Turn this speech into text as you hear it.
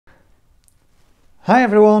Hi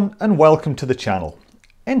everyone and welcome to the channel.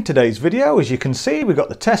 In today's video, as you can see, we've got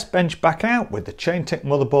the test bench back out with the Chaintech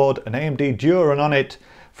motherboard and AMD Duron on it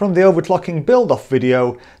from the overclocking build-off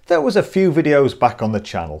video that was a few videos back on the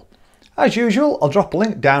channel. As usual, I'll drop a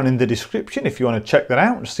link down in the description if you want to check that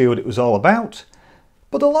out and see what it was all about.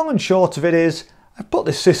 But the long and short of it is, I put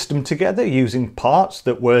this system together using parts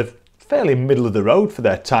that were fairly middle of the road for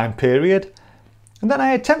their time period. And then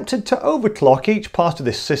I attempted to overclock each part of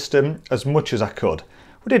this system as much as I could.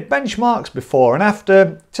 We did benchmarks before and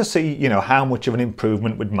after to see, how much of an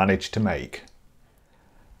improvement we'd managed to make.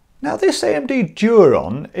 Now this AMD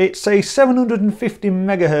Duron, it's a 750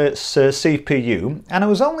 MHz CPU and I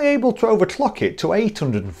was only able to overclock it to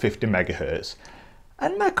 850 MHz.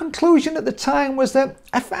 And my conclusion at the time was that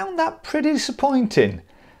I found that pretty disappointing.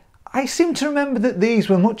 I seem to remember that these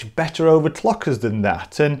were much better overclockers than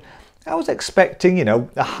that, and I was expecting,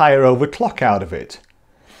 a higher overclock out of it.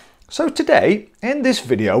 So today, in this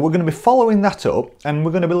video, we're going to be following that up and we're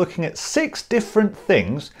going to be looking at 6 different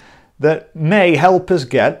things that may help us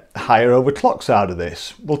get higher overclocks out of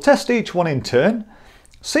this. We'll test each one in turn,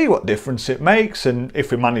 see what difference it makes, and if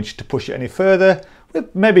we manage to push it any further, we'll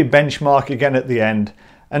maybe benchmark again at the end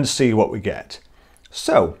and see what we get.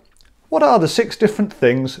 So, what are the 6 different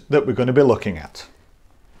things that we're going to be looking at?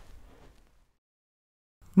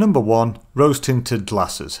 Number 1. Rose-tinted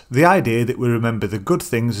glasses. The idea that we remember the good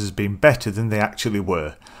things as being better than they actually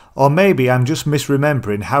were. Or maybe I'm just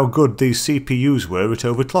misremembering how good these CPUs were at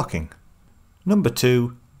overclocking. Number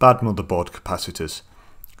 2. Bad motherboard capacitors.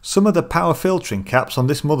 Some of the power filtering caps on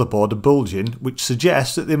this motherboard are bulging, which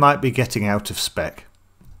suggests that they might be getting out of spec.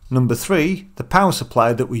 Number 3. The power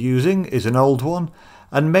supply that we're using is an old one,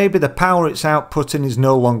 and maybe the power it's outputting is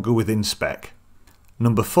no longer within spec.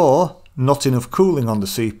 Number 4. Not enough cooling on the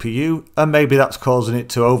CPU, and maybe that's causing it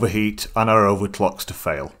to overheat and our overclocks to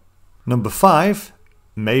fail. Number 5.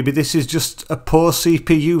 Maybe this is just a poor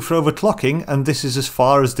CPU for overclocking and this is as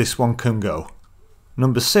far as this one can go.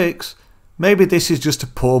 Number 6. Maybe this is just a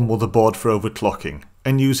poor motherboard for overclocking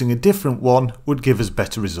and using a different one would give us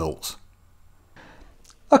better results.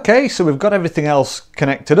 Okay, so we've got everything else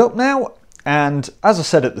connected up now. And as I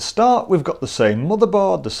said at the start, we've got the same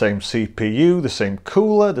motherboard, the same CPU, the same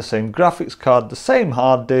cooler, the same graphics card, the same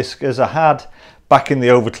hard disk as I had back in the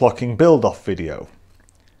overclocking build-off video.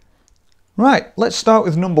 Right, let's start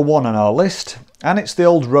with number 1 on our list, and it's the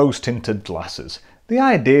old rose-tinted glasses. The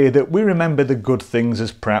idea that we remember the good things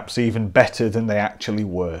as perhaps even better than they actually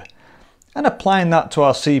were. And applying that to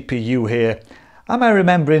our CPU here, am I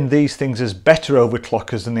remembering these things as better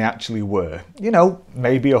overclockers than they actually were?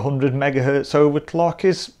 Maybe 100 MHz overclock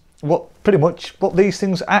is pretty much what these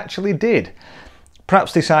things actually did.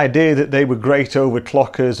 Perhaps this idea that they were great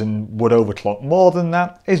overclockers and would overclock more than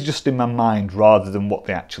that is just in my mind rather than what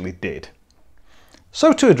they actually did.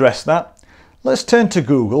 So to address that, let's turn to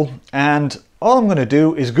Google, and all I'm going to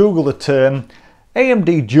do is Google the term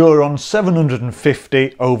AMD Duron 750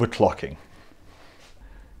 overclocking.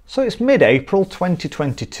 So it's mid-April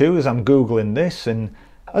 2022 as I'm Googling this, and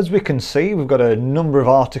as we can see we've got a number of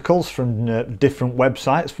articles from different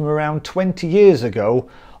websites from around 20 years ago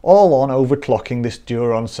all on overclocking this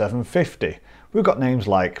Duron 750. We've got names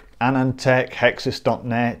like Anantech,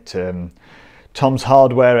 Hexis.net, Tom's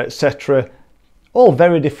Hardware, etc. All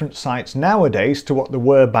very different sites nowadays to what they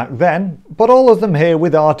were back then, but all of them here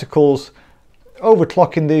with articles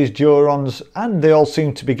overclocking these Durons, and they all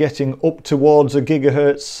seem to be getting up towards a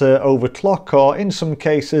gigahertz overclock, or in some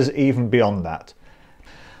cases even beyond that.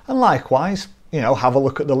 And likewise, have a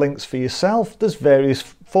look at the links for yourself. There's various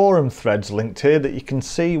forum threads linked here that you can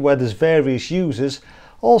see where there's various users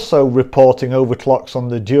also reporting overclocks on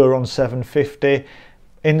the Duron 750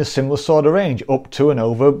 in a similar sort of range, up to and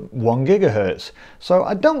over 1 GHz. So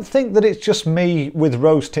I don't think that it's just me with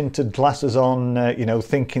rose-tinted glasses on,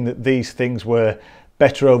 thinking that these things were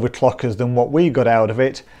better overclockers than what we got out of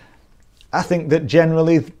it. I think that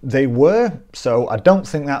generally they were, so I don't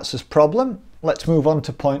think that's a problem. Let's move on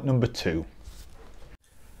to point number 2.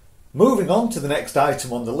 Moving on to the next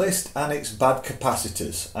item on the list, and it's bad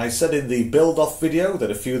capacitors. I said in the build-off video that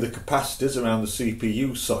a few of the capacitors around the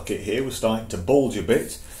CPU socket here were starting to bulge a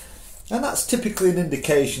bit, and that's typically an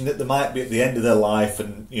indication that they might be at the end of their life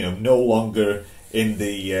and no longer in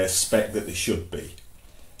the spec that they should be.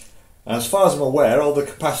 And as far as I'm aware, all the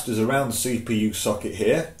capacitors around the CPU socket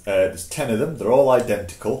here, there's 10 of them, they're all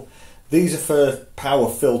identical. These are for power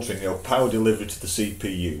filtering, power delivery to the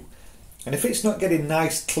CPU. And if it's not getting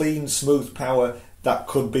nice, clean, smooth power, that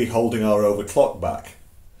could be holding our overclock back.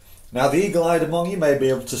 Now the eagle-eyed among you may be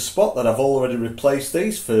able to spot that I've already replaced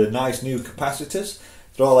these for nice new capacitors.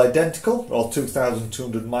 They're all identical, they're all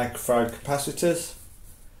 2200 microfarad capacitors.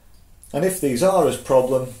 And if these are a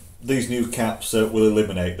problem, these new caps will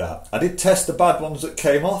eliminate that. I did test the bad ones that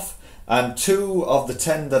came off, and 2 of the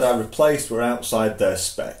 10 that I replaced were outside their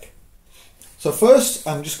spec. So first,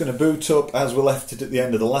 I'm just going to boot up as we left it at the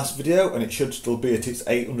end of the last video, and it should still be at its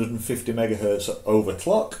 850 MHz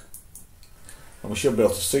overclock. And we should be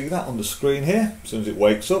able to see that on the screen here as soon as it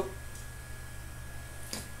wakes up.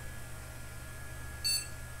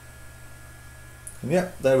 And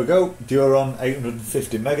yep, there we go, Duron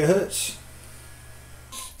 850 MHz.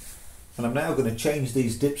 And I'm now going to change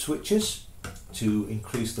these dip switches to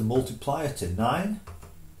increase the multiplier to 9.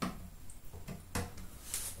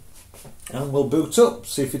 And we'll boot up,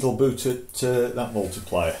 see if it'll boot at that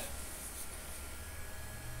multiplier.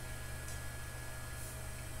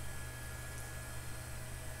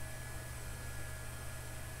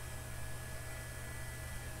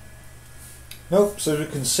 Nope, so as you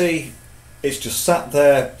can see, it's just sat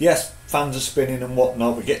there. Yes, fans are spinning and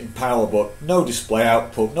whatnot, we're getting power, but no display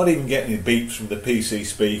output, not even getting any beeps from the PC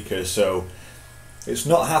speaker, so it's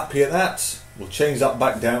not happy at that. We'll change that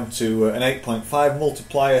back down to an 8.5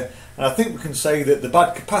 multiplier, and I think we can say that the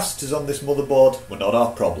bad capacitors on this motherboard were not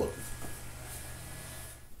our problem.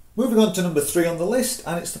 Moving on to number 3 on the list,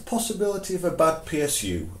 and it's the possibility of a bad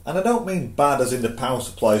PSU. And I don't mean bad as in the power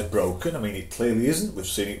supply is broken, I mean it clearly isn't, we've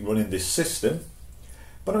seen it running this system.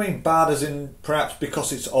 But I mean bad as in perhaps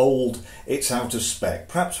because it's old, it's out of spec.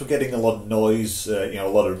 Perhaps we're getting a lot of noise, a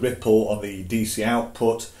lot of ripple on the DC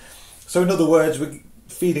output. So in other words, we're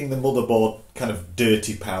feeding the motherboard kind of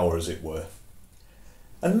dirty power, as it were.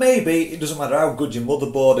 And maybe it doesn't matter how good your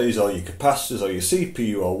motherboard is, or your capacitors, or your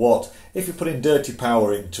CPU, or what, if you're putting dirty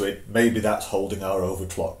power into it, maybe that's holding our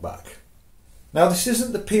overclock back. Now this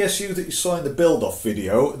isn't the PSU that you saw in the build-off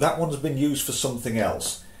video, that one's been used for something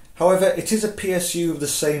else. However, it is a PSU of the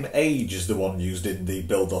same age as the one used in the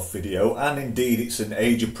build-off video, and indeed it's an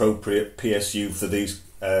age-appropriate PSU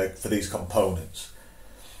for these components.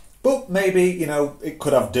 But maybe, it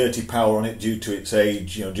could have dirty power on it due to its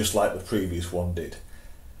age, just like the previous one did.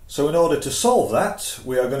 So in order to solve that,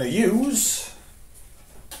 we are going to use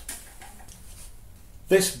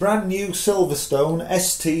this brand new Silverstone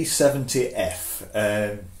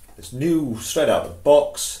ST70F. It's new, straight out of the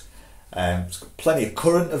box. It's got plenty of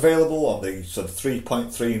current available on the sort of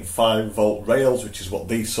 3.3 and 5 volt rails, which is what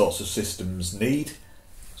these sorts of systems need.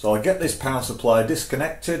 So I'll get this power supply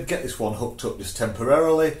disconnected, get this one hooked up just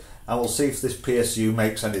temporarily, and we'll see if this PSU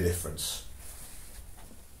makes any difference.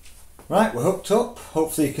 Right, we're hooked up.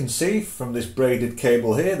 Hopefully you can see from this braided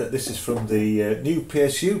cable here that this is from the new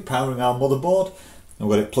PSU powering our motherboard. I've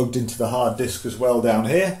got it plugged into the hard disk as well down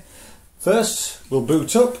here. First, we'll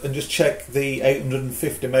boot up and just check the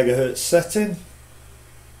 850 MHz setting.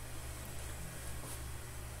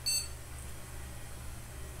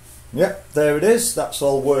 Yep, there it is. That's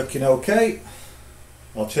all working okay.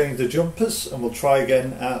 I'll change the jumpers and we'll try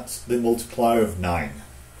again at the multiplier of 9.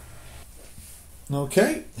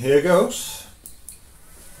 Okay, here goes.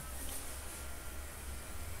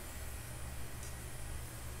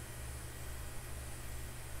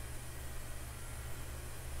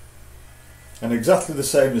 And exactly the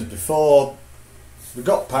same as before, we've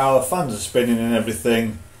got power, fans are spinning and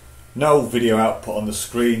everything, no video output on the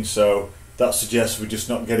screen, so that suggests we're just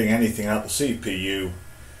not getting anything out the CPU.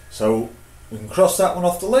 So we can cross that one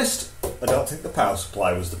off the list. I don't think the power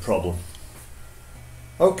supply was the problem.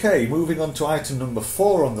 Okay, moving on to item number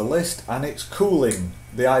 4 on the list, and it's cooling.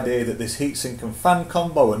 The idea that this heatsink and fan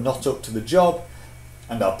combo are not up to the job,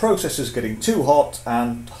 and our processor's getting too hot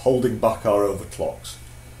and holding back our overclocks.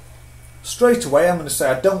 Straight away I'm going to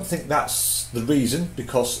say I don't think that's the reason,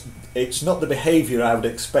 because it's not the behaviour I would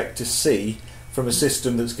expect to see from a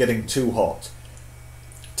system that's getting too hot.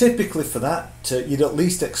 Typically for that, you'd at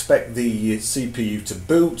least expect the CPU to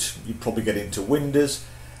boot, you'd probably get into Windows,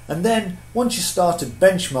 and then once you started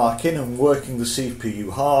benchmarking and working the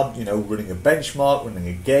CPU hard, running a benchmark, running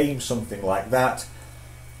a game, something like that,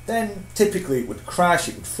 then typically it would crash,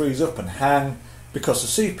 it would freeze up and hang, because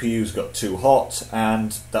the CPU's got too hot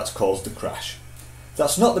and that's caused the crash.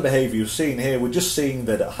 That's not the behaviour you've seen here, we're just seeing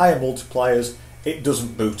that at higher multipliers it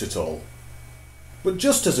doesn't boot at all. But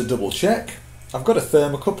just as a double check, I've got a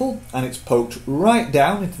thermocouple and it's poked right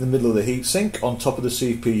down into the middle of the heatsink on top of the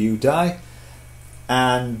CPU die,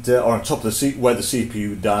 and or on top of the where the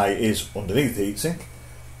CPU die is underneath the heatsink.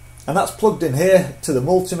 And that's plugged in here to the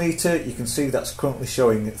multimeter. You can see that's currently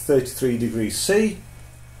showing 33 degrees C.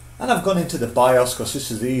 And I've gone into the BIOS because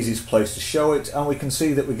this is the easiest place to show it, and we can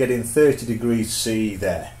see that we're getting 30 degrees C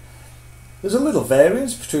there. There's a little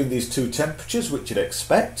variance between these two temperatures, which you'd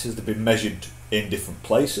expect as they've been measured in different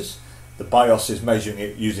places. The BIOS is measuring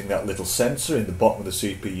it using that little sensor in the bottom of the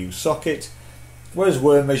CPU socket, whereas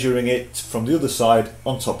we're measuring it from the other side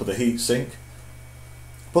on top of the heatsink.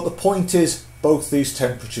 But the point is, both these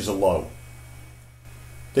temperatures are low.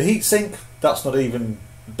 The heatsink, that's not even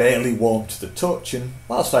barely warm to the touch, and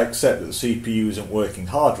whilst I accept that the CPU isn't working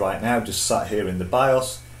hard right now, just sat here in the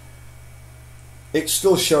BIOS, it's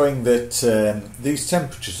still showing that these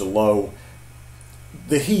temperatures are low.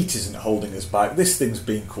 The heat isn't holding us back, this thing's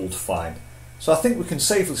being cooled fine. So I think we can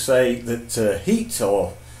safely say that heat,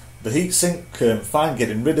 or the heatsink, fine,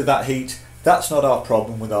 getting rid of that heat, that's not our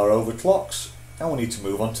problem with our overclocks, and we need to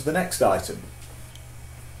move on to the next item.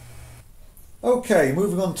 Okay,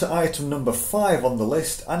 moving on to item number 5 on the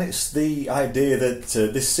list, and it's the idea that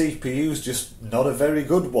this CPU is just not a very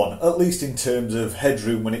good one, at least in terms of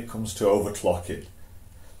headroom when it comes to overclocking.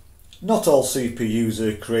 Not all CPUs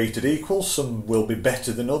are created equal, some will be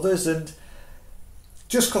better than others, and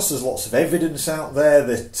just because there's lots of evidence out there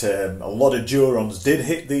that a lot of Durons did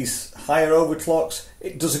hit these higher overclocks,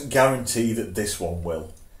 it doesn't guarantee that this one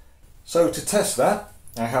will. So to test that,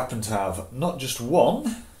 I happen to have not just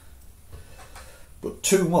one, but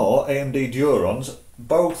 2 more AMD Durons,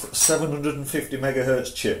 both 750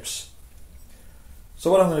 MHz chips.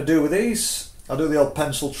 So what I'm going to do with these, I'll do the old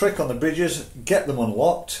pencil trick on the bridges, get them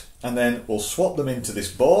unlocked, and then we'll swap them into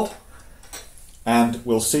this board, and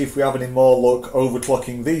we'll see if we have any more luck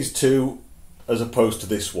overclocking these two as opposed to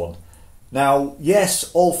this one. Now,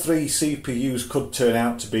 yes, all 3 CPUs could turn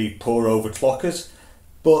out to be poor overclockers,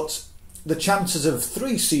 but the chances of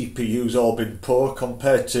 3 CPUs all being poor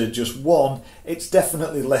compared to just one, it's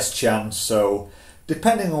definitely less chance, so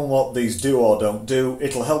depending on what these do or don't do,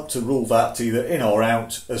 it'll help to rule that either in or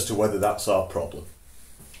out as to whether that's our problem.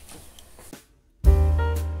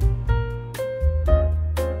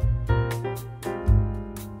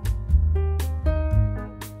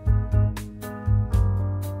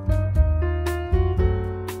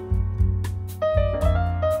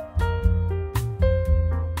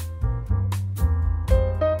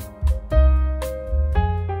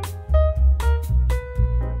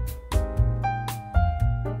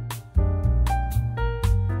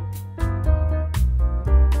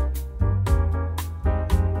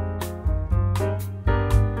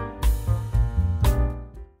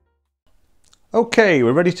 Okay,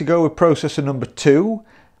 we're ready to go with processor number 2.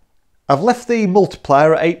 I've left the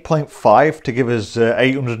multiplier at 8.5 to give us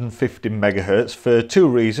 850 MHz for 2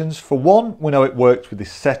 reasons. For one, we know it works with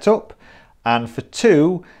this setup, and for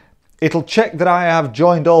 2, it'll check that I have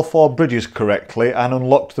joined all 4 bridges correctly and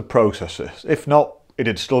unlocked the processor. If not,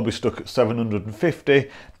 it'd still be stuck at 750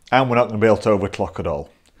 and we're not going to be able to overclock at all.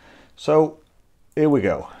 So, here we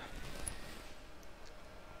go.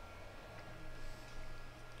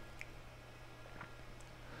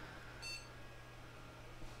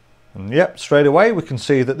 And yep, straight away we can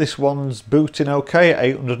see that this one's booting okay at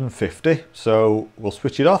 850, so we'll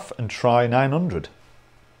switch it off and try 900.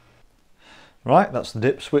 Right, that's the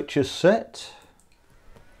dip switches set.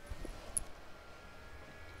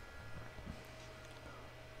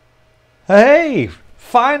 Hey,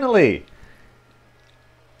 finally!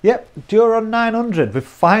 Yep, Duron 900, we've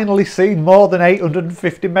finally seen more than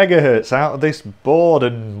 850 MHz out of this board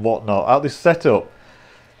and whatnot, out of this setup.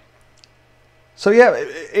 So yeah,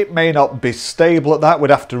 it may not be stable at that, we'd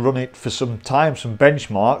have to run it for some time, some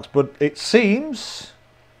benchmarks, but it seems,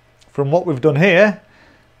 from what we've done here,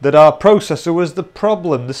 that our processor was the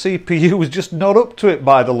problem. The CPU was just not up to it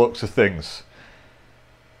by the looks of things.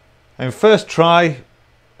 And first try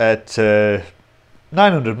at 900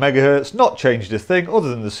 MHz, not changed a thing other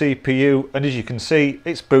than the CPU, and as you can see,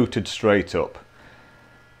 it's booted straight up.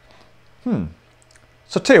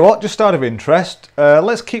 So tell you what, just out of interest,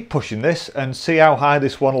 let's keep pushing this and see how high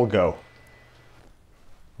this one will go.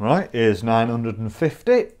 Right, here's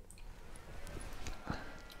 950.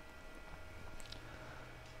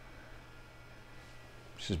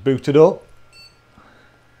 This is booted up.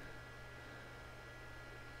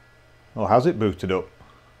 Oh, how's it booted up?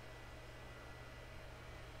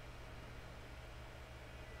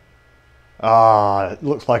 Ah, it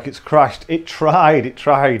looks like it's crashed. It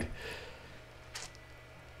tried.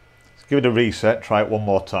 Give it a reset, try it one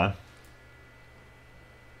more time.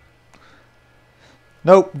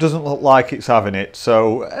 Nope, doesn't look like it's having it,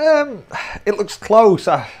 so it looks close.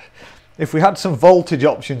 If we had some voltage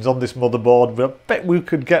options on this motherboard, I bet we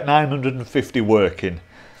could get 950 working.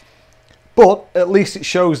 But at least it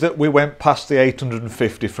shows that we went past the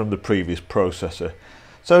 850 from the previous processor.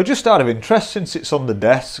 So just out of interest, since it's on the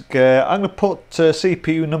desk, I'm going to put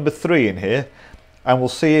CPU number 3 in here, and we'll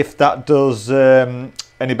see if that does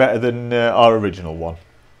any better than our original one.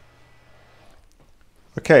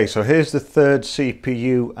 Okay, so here's the third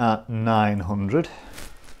CPU at 900,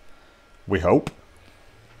 we hope.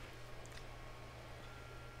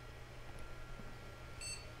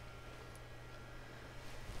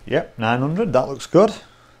 Yep, 900, that looks good.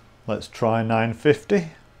 Let's try 950.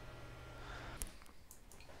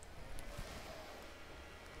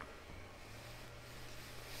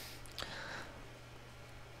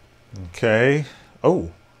 Okay.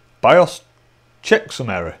 Oh, BIOS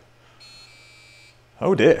checksum error.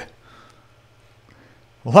 Oh dear.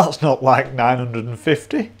 Well, that's not like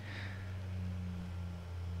 950.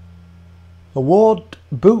 Award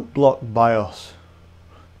boot block BIOS.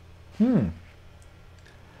 Well,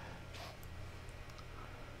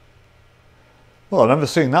 I've never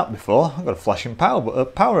seen that before. I've got a flashing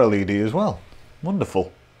power LED as well.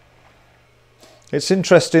 Wonderful. It's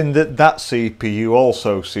interesting that that CPU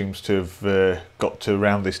also seems to have got to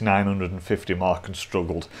around this 950 mark and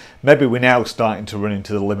struggled. Maybe we're now starting to run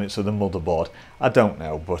into the limits of the motherboard. I don't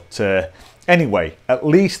know, but anyway, at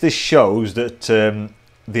least this shows that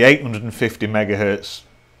the 850 megahertz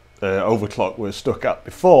overclock we're stuck at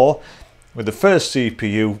before with the first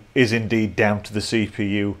CPU is indeed down to the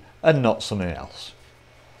CPU and not something else.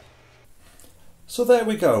 So there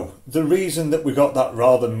we go, the reason that we got that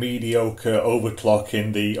rather mediocre overclock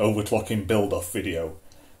in the overclocking build-off video.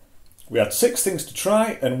 We had 6 things to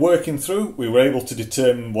try, and working through we were able to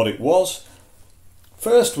determine what it was.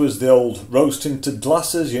 First was the old rose-tinted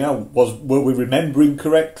glasses, you know, were we remembering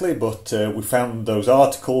correctly, but we found those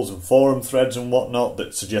articles and forum threads and whatnot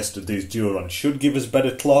that suggested these Duron should give us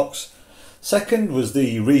better clocks. Second was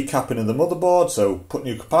the recapping of the motherboard, so put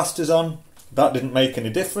new capacitors on, that didn't make any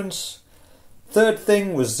difference. Third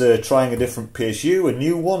thing was trying a different PSU, a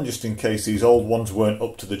new one, just in case these old ones weren't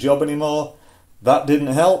up to the job anymore. That didn't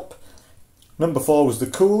help. Number 4 was the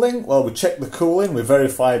cooling. Well, we checked the cooling, we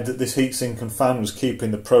verified that this heatsink and fan was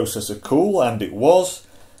keeping the processor cool, and it was.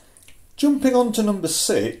 Jumping on to number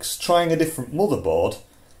 6, trying a different motherboard.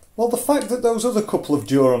 Well, the fact that those other couple of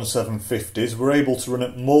Duron 750s were able to run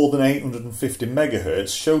at more than 850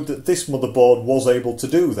 MHz showed that this motherboard was able to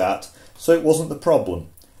do that, so it wasn't the problem.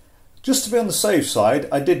 Just to be on the safe side,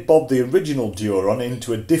 I did bob the original Duron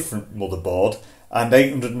into a different motherboard, and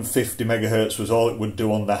 850 MHz was all it would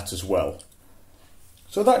do on that as well.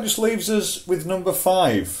 So that just leaves us with number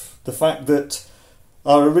 5, the fact that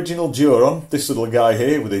our original Duron, this little guy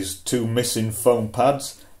here with his 2 missing foam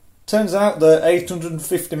pads, turns out that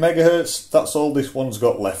 850 MHz, that's all this one's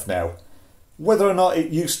got left now. Whether or not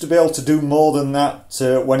it used to be able to do more than that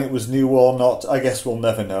when it was new or not, I guess we'll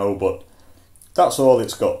never know, but that's all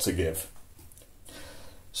it's got to give.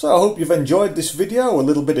 So I hope you've enjoyed this video, a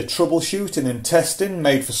little bit of troubleshooting and testing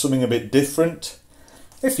made for something a bit different.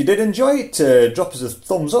 If you did enjoy it, drop us a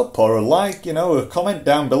thumbs up or a like, you know, a comment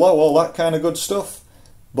down below, all that kind of good stuff.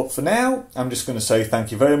 But for now, I'm just going to say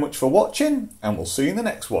thank you very much for watching, and we'll see you in the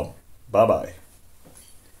next one. Bye bye.